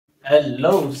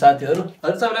Hello साथीहरु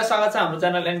सबैलाई स्वागत छ हाम्रो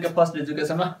च्यानल एनके फर्स्ट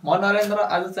एजुकेशनमा। म नरेन्द्र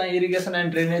आज चाहिँ इरिगेसन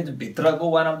एन्ड ड्रेनेज भित्रको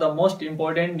one of the most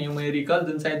important numerical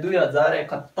जुन चाहिँ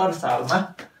 2071 सालमा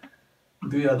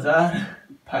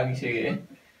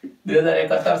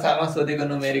 2071 सालमा सोधेको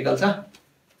न्युमेरिकल छ।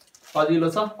 सजिलो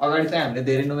छ। अगाडि चाहिँ हामीले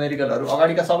धेरै न्युमेरिकलहरु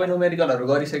अगाडिका सबै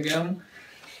न्युमेरिकलहरु गरिसक्यौं।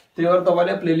 त्यही भएर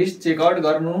तपाईले प्लेलिस्ट चेक आउट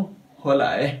गर्नु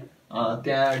होला है।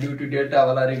 त्यहाँ ड्युटी डेटा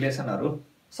वाला रिलेसनहरु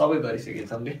सबै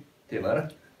गरिसकेछौं नि। त्यही भएर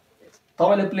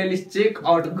तपाईले प्लेलिस्ट चेक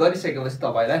आउट गरिसकेपछि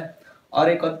तपाईलाई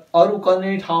अरु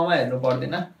कुनै ठाउँमा हेर्नु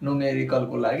पर्दैन।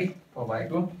 न्युमेरिकलको लागि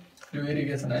तपाईको यो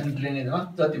इरिगेसन एन्ड ड्रेनेजमा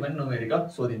जति पनि न्युमेरिकल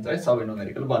सोधिन्छ है सबै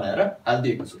न्युमेरिकल बनाएर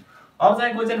हाल्दिएको छु। अब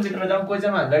चाहिँ क्वेशन भित्र जाउँ।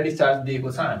 क्वेशनमा हामीलाई डिस्चार्ज दिएको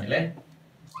छ। हामीलाई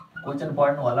क्वेशन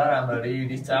पढ्नु होला राम्ररी।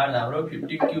 डिस्चार्ज हाम्रो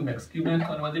 50 क्युमेक्स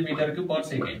भनेपछि मिटर क्युब पर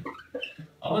सेकेन्ड।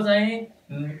 अब चाहिँ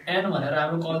n भनेर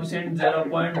हाम्रो कोएफिसिएन्ट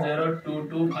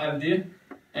 0.0225 दिए।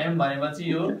 m भनेपछि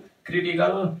यो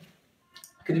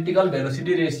क्रिटिकल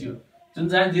भेलोसिटी रेशियो जुन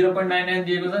चाहिँ 0.99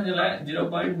 दिएको छ। यसलाई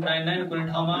 0.99 कुनै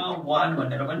ठाउँमा 1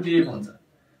 भनेर पनि दिएको हुन्छ।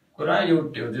 कुरा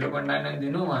एउटै हो। 0.99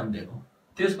 दिनु 1 दिएको।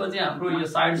 त्यसपछि हाम्रो यो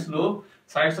साइड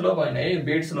स्लोप हैन है,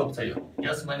 बेड स्लोप छ यो।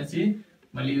 यस भनेपछि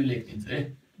मैले यो लेख्दिन्छु है।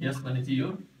 यस भनेपछि यो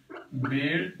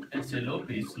बेड स्लोप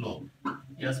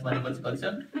यस भनेपछि कति छ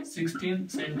 16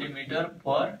 सेन्टिमिटर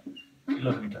पर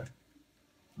किलोमिटर।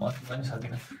 म पनि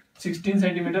सक्दिन 16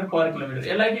 सेन्टिमिटर पर किलोमिटर।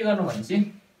 यसलाई के गर्नु भनेपछि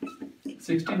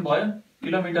 16 भयो।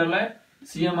 किलोमिटरलाई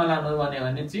सीएम मा लानु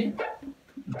भने चाहिँ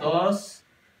 10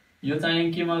 यो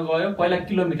चाहिँ केमा गयो पहिला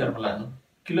किलोमिटरमा लानु।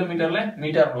 किलोमिटरलाई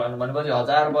मिटरमा लानु भनेपछि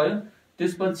 1000 भयो।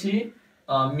 त्यसपछि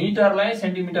मिटरलाई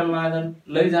सेन्टिमिटरमा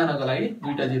लैजानको लागि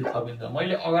दुईटा जिरो थपिन्छ।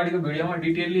 मैले अगाडिको भिडियोमा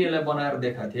डिटेलली यसलाई बनाएर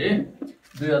देखाएको थिए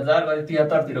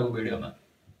 2073 तिरको भिडियोमा।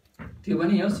 त्यो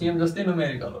पनि यो सेम जस्तै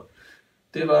न्युमेरिकल हो।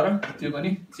 त्यही भएर त्यो पनि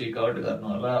चेक आउट गर्नु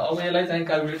होला। अब यसलाई चाहिँ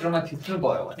क्याल्कुलेटरमा थिच्नु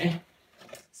भयो भने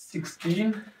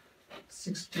 16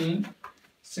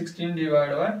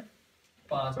 डिवाइड बाइ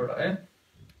 5 वटा है।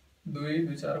 2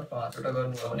 2 4 5 वटा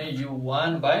गर्नु भयो भने यो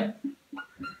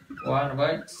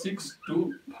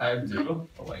 1/6250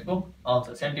 तपाईको आउँछ।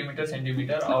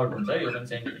 सेन्टिमिटर आउट हुन्छ यो पनि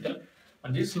सेन्टिमिटर।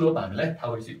 अनि स्लोप हामीलाई थाहा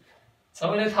भइसक्यो।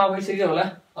 सबैलाई थाहा भइसक्यो होला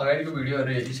अगाडिको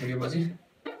भिडियोहरु हेरिसकेपछि।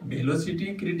 Velocity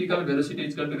critical velocity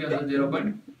equal to के हुन्छ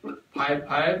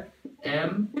 0.55 m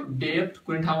डेप्थ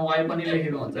कुनै ठाउँमा y पनि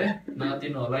लेखेको हुन्छ है।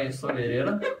 नतिनु होला यसो हेरेर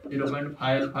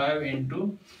 0.55 इन्टु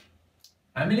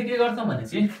हामीले के गर्छौं भने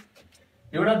चाहिँ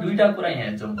एउटा दुईटा कुरा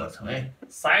यहाँ जोड गर्छौं है।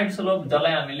 साइड स्लोप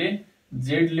जसलाई हामीले z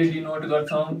ले डिनोट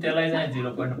गर्छौं त्यसलाई चाहिँ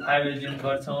 0.5 एज्युम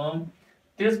गर्छौं।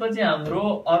 त्यसपछि हाम्रो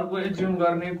अर्को एज्युम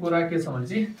गर्ने कुरा के छ भने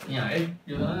चाहिँ यहाँ है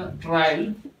यो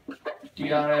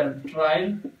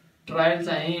ट्रायल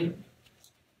चाहिँ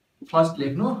फर्स्ट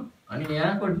लेख्नु। अनि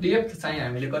यहाँको डेप्थ चाहिँ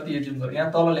हामीले कति एज्युम गर्छौं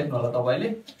यहाँ तल लेख्नु होला तपाईले।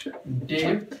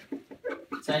 डेप्थ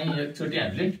चाहिँ एकचोटी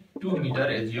हामीले 2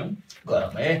 मिटर एज्युम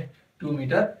गरौँ है। 2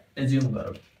 मिटर एज्युम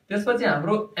गरौँ। त्यसपछि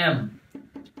हाम्रो m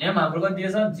हाम्रो कति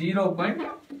दिएछ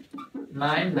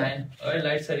 0.99 है।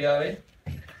 लाइट सरी आवे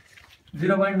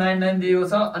 0.99 दिएको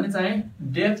छ। अनि चाहिँ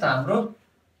डेप्थ हाम्रो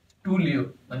 2 लियो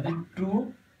भने 2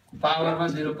 पावरमा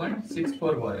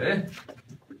 0.64 भयो है।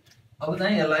 अब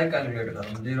चाहिँ यसलाई क्याल्कुलेट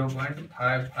गरौँ।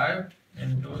 0.55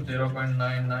 इन्टु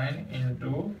 0.99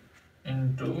 इन्टु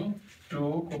 2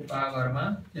 को पावरमा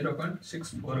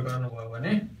 0.64 गर्नुभयो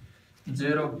भने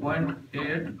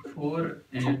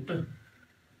 0.848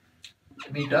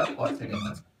 मिटर पर सेकेन्ड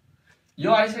आउँछ।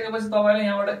 यो आइसकेपछि तपाईले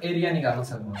यहाँबाट एरिया निकाल्न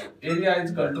सक्नुहुन्छ। एरिया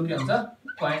इक्वल टु के हुन्छ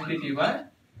क्वान्टिटी बाइ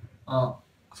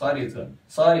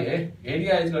सरी है।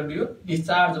 एरिया इक्वल टु यो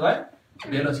डिस्चार्ज बाइ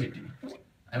भेलोसिटी।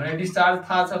 हामीलाई डिस्चार्ज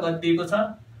थाहा छ कति दिएको छ।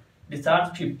 डिस्चार्ज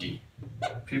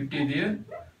 50 दियो।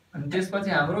 अनि त्यसपछि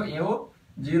हाम्रो यो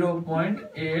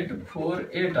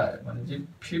 0.848 आयो भने चाहिँ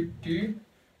 50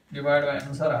 डिवाइड बाइ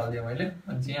आन्सर हाल्दिए मैले।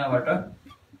 अनि यहाँबाट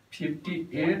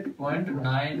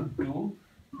 58.92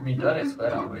 मिटर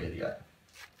स्क्वायर हाम्रो एरिया आयो।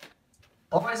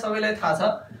 तपाई सबैलाई थाहा छ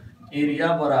एरिया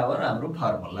बराबर हाम्रो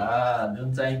फर्मुला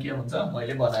जुन चाहिँ के हुन्छ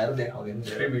मैले बनाएर देखाउँदिन।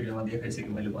 धेरै भिडियोमा देखाइसके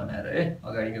मैले बनाएर है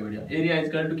अगाडिको भिडियो। एरिया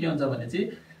इक्वल टु के हुन्छ भने चाहिँ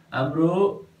हाम्रो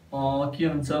के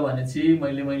हुन्छ भने चाहिँ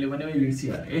मैले पनि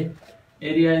बिर्सिहालेँ।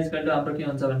 एरिया इक्वल टु हाम्रो के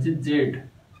हुन्छ भने चाहिँ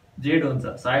जेड हुन्छ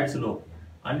साइड स्लोप।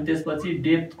 अनि त्यसपछि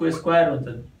डेप्थ को स्क्वायर हुन्छ।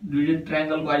 दुईटा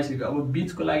ट्रायंगल को आइसक्यो। अब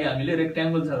बीचको लागि हामीले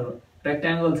रेक्ट्याङ्गल छ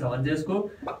भने त्यसको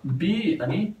बी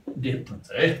अनि डेप्थ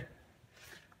हुन्छ है।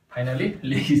 फाइनली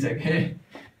लेखिसके।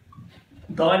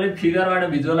 तपाईले फिगरबाट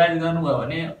भिजुअलाइज गर्नुभयो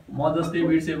भने म जस्तै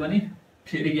बिर्से पनि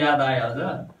फेरि याद आइहाल्छ।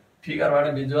 फिगरबाट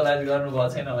भिजुअलाइज गर्नुभएको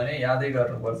छैन भने यादै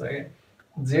गर्नुपर्छ के।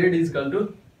 z इक्वल टु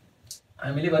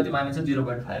हामीले कति मानेछ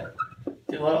 0.5।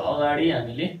 त्यो भएर अगाडि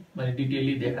हामीले मैले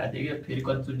डिटेलली देखाएको थिएँ कि फेरि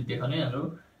कतिचोटि देखाउने हाम्रो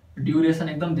ड्युरेसन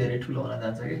एकदम धेरै ठुलो हुन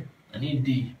जान्छ कि। अनि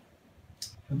डी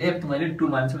डेप्थ मैले 2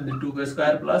 मान्छु भने 2 को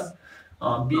स्क्वायर प्लस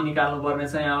बी निकाल्नु पर्ने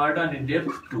छ यहाँबाट अनि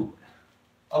डेप्थ 2।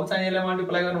 अब चाहिँ यसलाई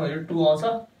मल्टिप्लाई गर्नु भयो 2 आउँछ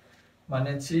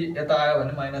भनेपछि यता आयो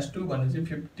भने -2 भनेपछि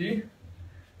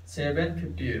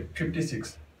 57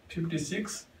 58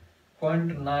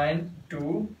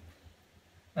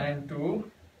 56.9292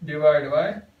 डिवाइड बाइ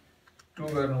 2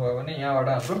 गर्नुभयो भने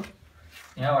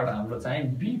यहाँबाट हाम्रो चाहिँ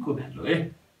बी को भ्यालु है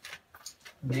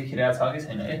देखिरहेको छ कि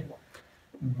छैन है।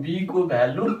 बी को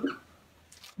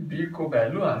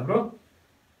भ्यालु हाम्रो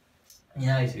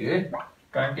यहाँ आइसक्यो है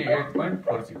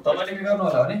 28.46। तपाईले के गर्नु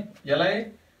होला भने यसलाई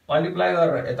मल्टिप्लाई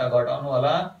गरेर यता घटाउनु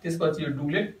होला, त्यसपछि यो 2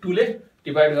 ले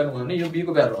डिवाइड गर्नुभयो भने यो बी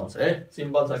को भ्यालु आउँछ है।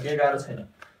 सिम्पल छ, के गाह्रो छैन।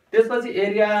 त्यसपछि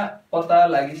एरिया पत्ता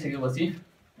लागिसकेपछि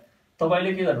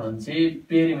तपाईले के गर्नुहुन्छ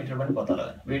पेरिमिटर पनि पत्ता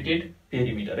लगाउनु, वेटेड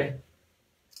पेरिमिटर है।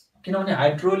 किनभने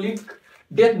हाइड्रोलिक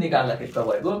डेप्थ निकाल्दाखेरि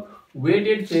तपाईको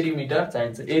वेटेड पेरिमिटर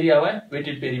चाहिन्छ, एरिया बाइ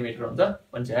वेटेड पेरिमिटर हुन्छ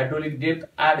भने hydraulic depth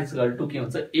are equal to के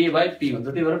हुन्छ ए बाइ पी हुन्छ।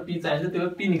 त्यही भएर पी चाहिन्छ, त्यही भएर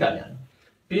पी निकाल्नु।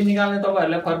 पी निकाल्ने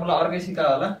तपाईहरुलाई फर्मुला अर्कै सिकायो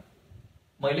होला,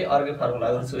 मैले अर्कै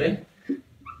फर्मुला गर्छु है।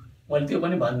 मैले त्यो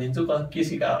पनि भनिदिन्छु के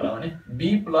सिकायो होला भने b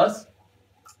 +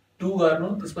 2 गर्नु,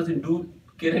 त्यसपछि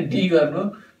डी गर्नु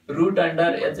रुट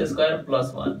अंडर h स्क्वायर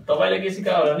 + 1। तपाईले के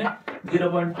सिकायो होला भने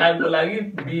 0.5 को लागि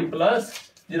b +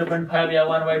 0.5 या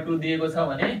 1/2 दिएको छ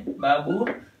भने बाबु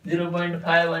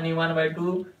 0.5 अनि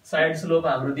 1/2 साइड स्लोप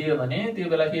हाम्रो दियो भने त्यो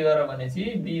बेला के गर भनेछि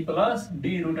b +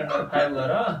 d रुट अंडर 5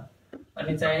 गर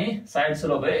अनि चाहिँ साइड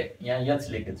स्लोप है यहाँ h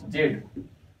लेखेको छु z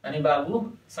अनि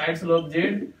बाबु साइड स्लोप z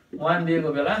 1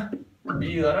 दिएको बेला b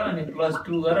गर अनि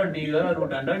 +2 गर d गर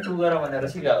रुट अंडर 2 गर भनेर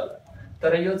सिकायो होला।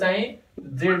 तर यो चाहिँ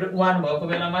z 1 भएको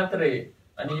बेला मात्रै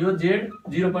अनि यो z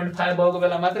 0.5 भएको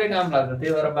बेला मात्रै काम लाग्छ।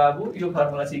 त्यही भएर बाबु यो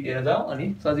फर्मुला सिकेर जाऊ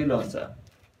अनि सजिलो हुन्छ।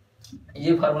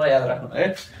 यो फर्मुला याद राख्नु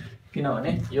है,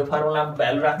 किनभने यो फर्मुलामा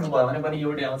भ्यालु राख्नु भयो भने पनि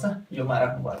एउटै आउँछ, योमा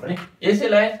राख्नु भयो भने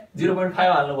यसैलाई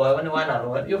 0.5 हाल्नु भयो भने 1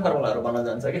 हाल्नु भयो, यो फर्मुलाहरु बन्न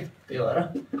जान्छ के। त्यही भएर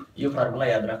यो फर्मुला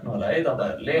याद राख्नु होला है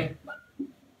तपाईहरुले।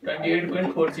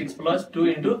 28.46 + 2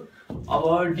 इन्टु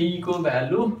अब d को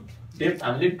भ्यालु डेप्थ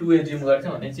हामीले 2 एज्युम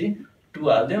गर्छौं भनेपछि 2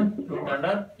 हाल्दियौ रुट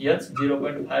अंडर h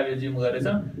 0.5 एज्युम गरेछ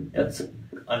h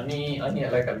अनि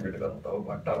यसलाई क्याल्कुलेट गर्नु त हो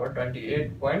फटाफट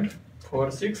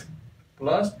 28.46 +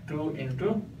 2 इन्टु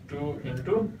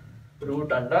रुट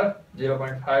अंडर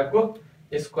 0.5 को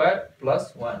स्क्वायर +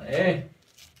 1 है।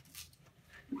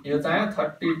 यो चाहिँ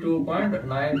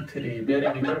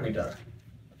 32.93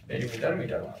 पेरिमिटर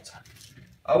मिटरमा आउँछ।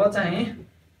 अब चाहिँ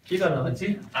के गर्नु भनेछि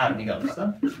r निकाल्नुस् त।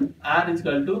 r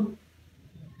इक्वल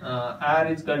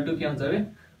टु के हुन्छ बे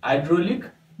हाइड्रोलिक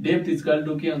डेप्थ इक्वल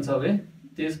टु के हुन्छ बे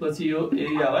त्यसपछि यो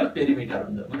एरिया बाइ पेरिमिटर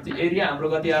हुन्छ। भनेपछि एरिया हाम्रो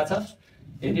कति आछ,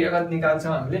 एरिया कति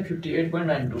निकाल्छौं हामीले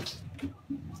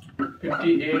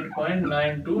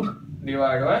 58.92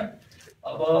 डिवाइड बाइ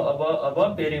अब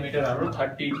पेरिमिटर हाम्रो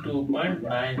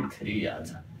 32.93 आछ।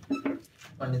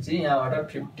 भनेपछि यहाँबाट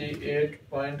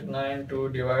 58.92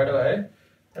 डिवाइड बाइ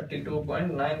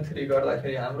 32.93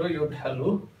 गर्दाखेरि हाम्रो यो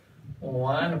भ्यालु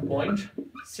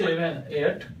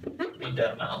 1.78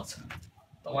 मिटरमा आउँछ।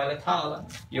 तपाईलाई थाहा होला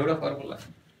एउटा फर्मुला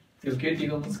त्यो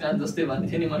केटीको मुस्कान जस्तै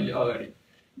भन्थे नि मैले अगाडि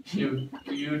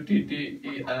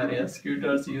QTTERS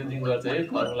स्कुटर्स युजिङ गर्छ है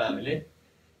फर्मुला हामीले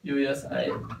USI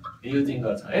युजिङ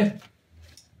गर्छ है,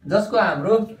 जसको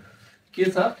हाम्रो के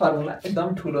छ फर्मुला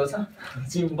एकदम ठुलो छ,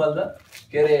 सिम्पल छ,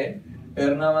 के रे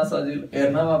हेर्नमा सजिलो,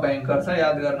 हेर्नमा भयंकर छ,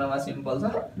 याद गर्नमा सिम्पल छ।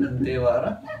 त्यही भएर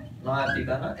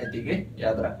नआतिकन यतिकै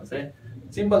याद राख्नुस् है।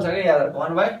 सिम्पल छ के याद राख्नु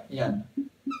 1/n।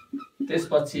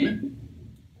 त्यसपछि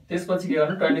के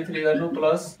गर्नु 23 गर्नु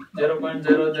प्लस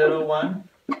 0.001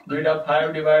 दुईटा 5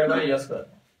 डिवाइड बाइ s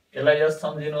गर्नु। यसलाई s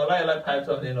सम्झिनु होला, यसलाई 5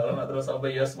 सम्झिनु होला, नत्र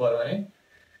सबै s भयो भने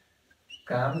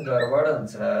काम गडबड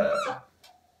हुन्छ।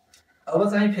 अब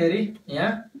चाहिँ फेरि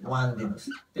यहाँ 1 दिनुस्,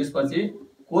 त्यसपछि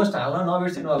कोस्ट हाल्न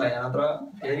नबिर्सिनु होला यहाँ, नत्र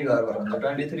फेरि गडबड हुन्छ।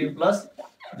 23 प्लस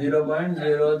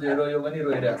 0.00 यो पनि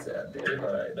रोइरहेको छ यार, धेरै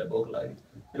भएर भोक लाग्यो।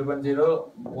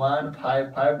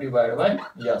 0.0155 डिवाइड बाइ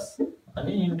s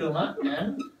अनि इन्टुमा n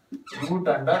root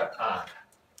under r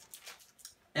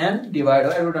n divide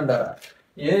by root under r।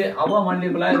 ये अब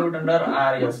multiply root under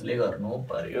r s ले गर्नु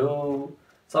पर्यो।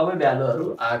 सबै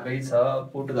भ्यालुहरु आकै छ,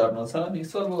 पुट गर्नु छ अनि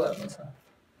सोल्भ गर्नु छ।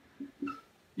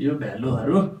 यो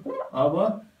भ्यालुहरु अब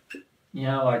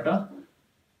यहाँबाट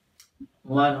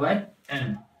 1/n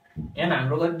n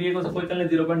हाम्रो कति दिएको छ कोइकले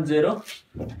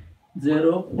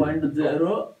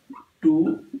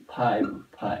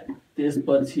 0.025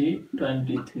 त्यसपछि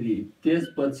 23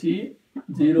 त्यसपछि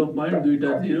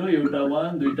 0.20 एउटा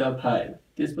 1 दुईटा 5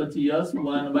 त्यसपछि s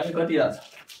 1 कति आछ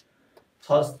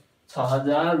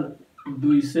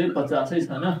 6250 छ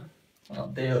न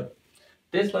त्यही हो।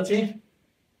 त्यसपछि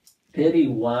फेरि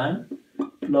 1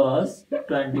 प्लस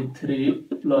 23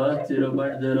 प्लस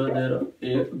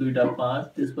 0.001 दुईटा 5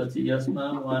 त्यसपछि यसमा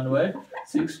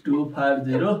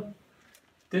 1/6250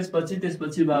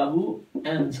 त्यसपछि बाबु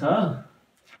n छ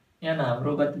n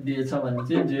हाम्रो कति दिएछ भने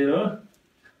चाहिँ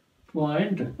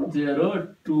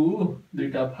 0.02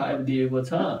 दुईटा 5 दिएको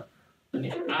छ अनि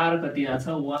r कति आछ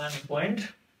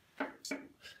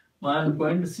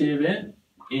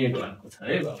 1.78 आएको छ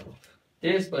है बाबु।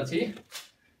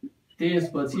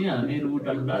 त्यसपछि हामी रुट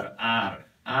अन्डर r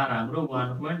हाम्रो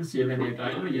 1.78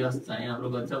 आयो। यस चाहिँ हाम्रो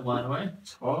कति छ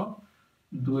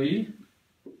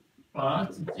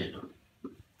 1/6250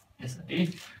 यसरी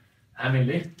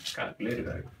हामीले क्याल्कुलेट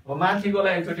गरेको। अब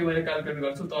माथिकोलाई एकचोटि मैले क्याल्कुलेट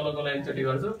गर्छु, तलकोलाई एकचोटि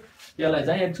गर्छु, यसलाई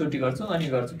चाहिँ एकचोटि गर्छु अनि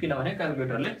गर्छु किनभने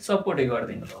क्याल्कुलेटरले सपोर्टै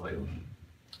गर्दैन तपाईको।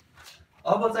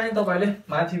 अब चाहिँ तपाईले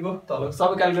माथिको तलको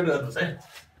सबै क्याल्कुलेट गर्नुस् है।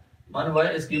 मन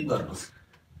भयो स्किप गर्नुस्,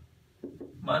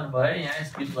 मन भयो यहाँ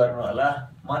स्किप गर्नु होला,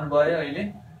 मन भयो अहिले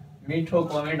मिठो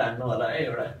कमेन्ट हान्नु होला है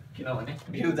एउटा, किनभने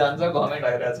भ्यू जान्छ कमेन्ट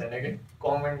आइरहेको छैन कि।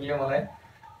 कमेन्टले मलाई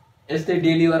यस्तै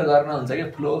डेलिभर गर्न हुन्छ कि,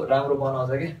 फ्लो राम्रो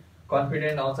बनाउँछ कि,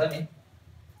 कन्फिडेन्ट आउँछ नि,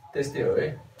 त्यस्तै हो है।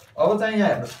 अब चाहिँ यहाँ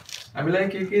हेर्नुहोस् हामीलाई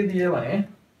के दियो भने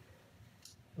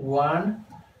 1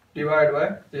 डिवाइड बाई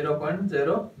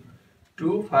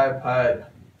 0.0255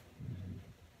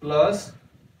 प्लस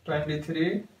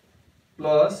 23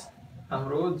 प्लस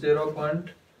हाम्रो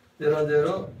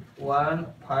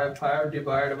 0.00155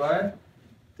 डिवाइड बाई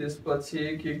त्यसपछि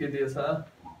के दिएछ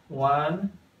 1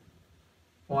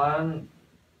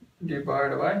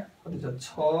 डिवाइड बाई कति छ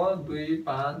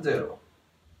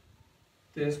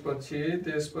 6250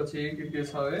 त्यसपछि के छ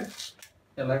है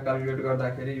यसलाई क्याल्कुलेट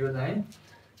गर्दाखेरि यो चाहिँ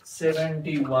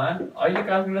 71। अहिले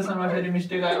क्याल्कुलेसनमा फेरि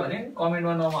मिस्टेक आयो भने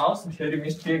कमेन्टमा नआओस्, फेरि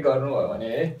मिस्टेक गर्नुभयो भने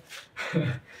है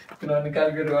किनभने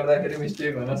क्याल्कुलेट गर्दाखेरि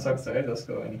मिस्टेक हुन सक्छ है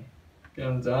जसको पनि।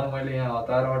 किनभने झन् मैले यहाँ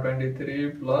हतारमा 23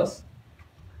 प्लस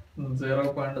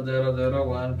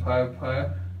 0.00155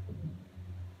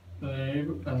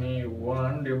 अनि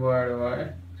 1 डिवाइड बाई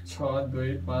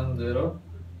 6250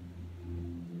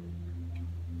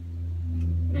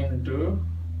 इन्टु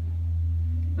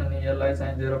अनि यसलाई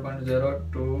चाहिँ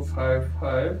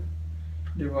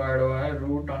 0.0255 डिवाइड बाई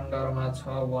रुट अन्डरमा छ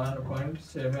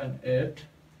 1.78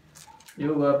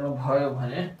 यो गर्नुभयो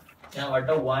भने यहाँबाट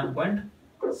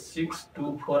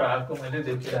 1.624 आएको मैले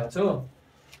देखिरहेको छु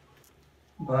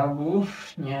बाबु।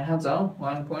 यहाँ जाउँ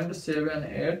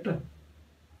 1.78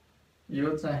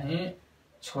 यो चाहिँ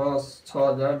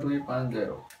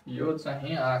 6250 यो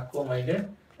चाहिँ आएको मैले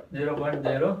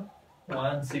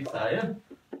 0.016 आयो।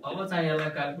 अब चाहिँ यसलाई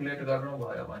क्याल्कुलेट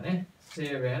गर्नुभयो भने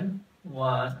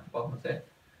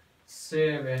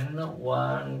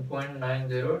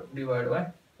 71.90 डिवाइड बाई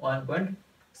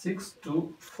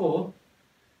 1.624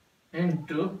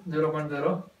 इन्टु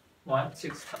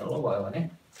 0.016 भयो भने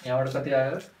यहाँबाट कति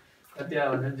आयो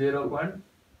भने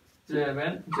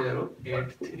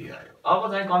 0.7083 आयो।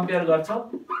 अब चाहिँ कम्पेयर गर्छौँ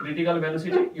क्रिटिकल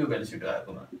भेलोसिटी यो भेलोसिटी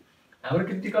आएकोमा। हाम्रो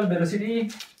क्रिटिकल भेलोसिटी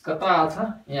कता आछ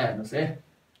यहाँ हेर्नुहोस् है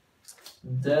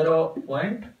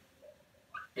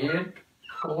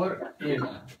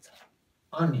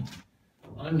 0.848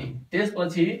 अनि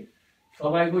त्यसपछि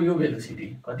तपाईको यो भेलोसिटी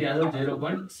कति आयो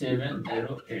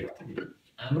 0.7083।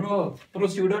 हाम्रो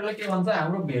प्रोसिड्युरले के भन्छ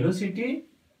हाम्रो भेलोसिटी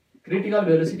क्रिटिकल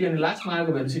भेलोसिटी अनि लास्टमा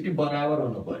आएको भेलोसिटी बराबर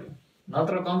हुनु पर्यो,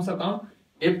 नत्र कम से कम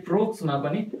एप्रोक्समा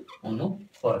पनि हुनु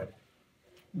पर्यो।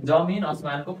 जमिन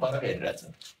आसमानको फरक हेरिरहेछ।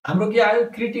 हाम्रो के आयो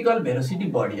क्रिटिकल भेलोसिटी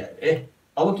बढी आयो।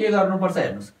 अब के गर्नुपर्छ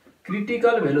हेर्नुस्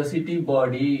क्रिटिकल भेलोसिटी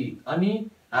बढी अनि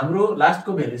हाम्रो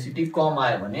लास्टको भेलोसिटी कम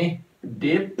आयो भने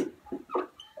डेप्थ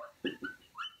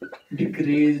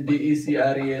डिक्रिज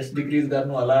DECRES डिक्रिज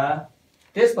गर्नु होला।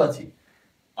 त्यसपछि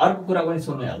अर्को कुरा पनि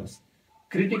सुन्नु हाल्नुस्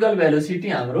क्रिटिकल भेलोसिटी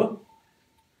हाम्रो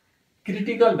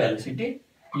क्रिटिकल भेलोसिटी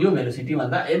यो भेलोसिटी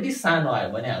भन्दा यदि सानो आयो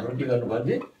भने हाम्रो के गर्नुपर्छ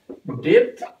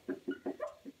डेप्थ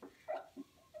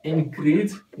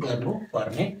इन्क्रिज गर्नु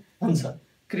पर्ने हुन्छ।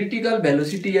 क्रिटिकल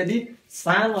भेलोसिटी यदि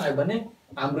सानो आयो भने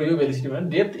हाम्रो यो भेलोसिटी भने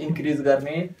डेप्थ इन्क्रिज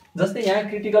गर्ने। जस्तै यहाँ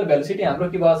क्रिटिकल भेलोसिटी हाम्रो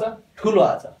के भएछ ठुलो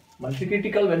आछ भनेपछि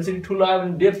क्रिटिकल भेलोसिटी ठुलो आयो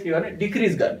भने डेप्थ के गर्ने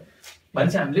डिक्रिज गर्ने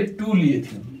भनेपछि हामीले 2 लिए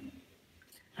थियौं।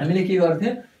 हामीले के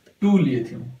गर्थ्यौं 2 लिए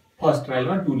थियौं फर्स्ट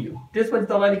ट्रायलमा 2 लियौ। त्यसपछि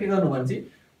तपाईले के गर्नु भन्छ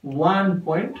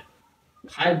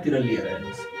 1.5 तिर लिएर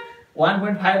हेर्नुस्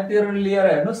 1.5 तिर लिएर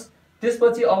हेर्नुस्।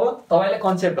 त्यसपछि अब तपाईलाई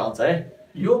कन्सेप्ट आउँछ है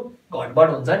यो घटबड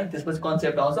हुन्छ नि। त्यसपछि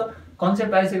कन्सेप्ट आउँछ।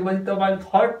 कन्सेप्ट आइसकेपछि तपाईले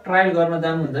थर्ड ट्रायल गर्न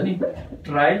जानुहुन्छ नि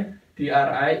ट्रायल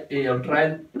TRIAL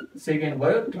ट्रायल सेकेन्ड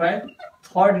भयो ट्रायल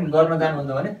थर्ड गर्न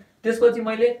जानुहुन्छ भने त्यसपछि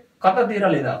मैले कतातिर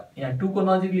लिँदा यहाँ 2 को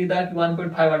नजिक लिँदा कि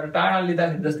 1.5 बाट टाढा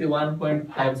लिँदाखेरि जस्तै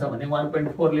 1.5 छ भने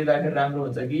 1.4 लिँदाखेरि राम्रो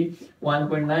हुन्छ कि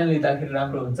 1.9 लिँदाखेरि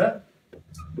राम्रो हुन्छ।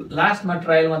 लास्टमा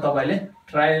ट्रायलमा तपाईले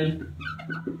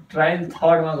ट्रायल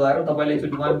थर्डमा गएर तपाईले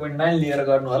एकचोटि 1.9 लिएर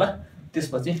गर्नु होला,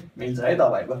 त्यसपछि मिल्छ है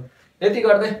तपाईको। यति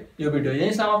गर्दै यो भिडियो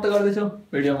यही समाप्त गर्दैछु।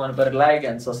 भिडियो मन परे लाइक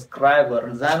एन्ड सब्स्क्राइब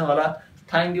गरेर जानु होला।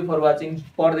 Thank you for watching.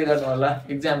 पढ्दै गर्नु होला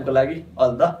एक्जामको लागि।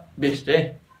 अल द बेस्ट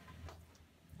है।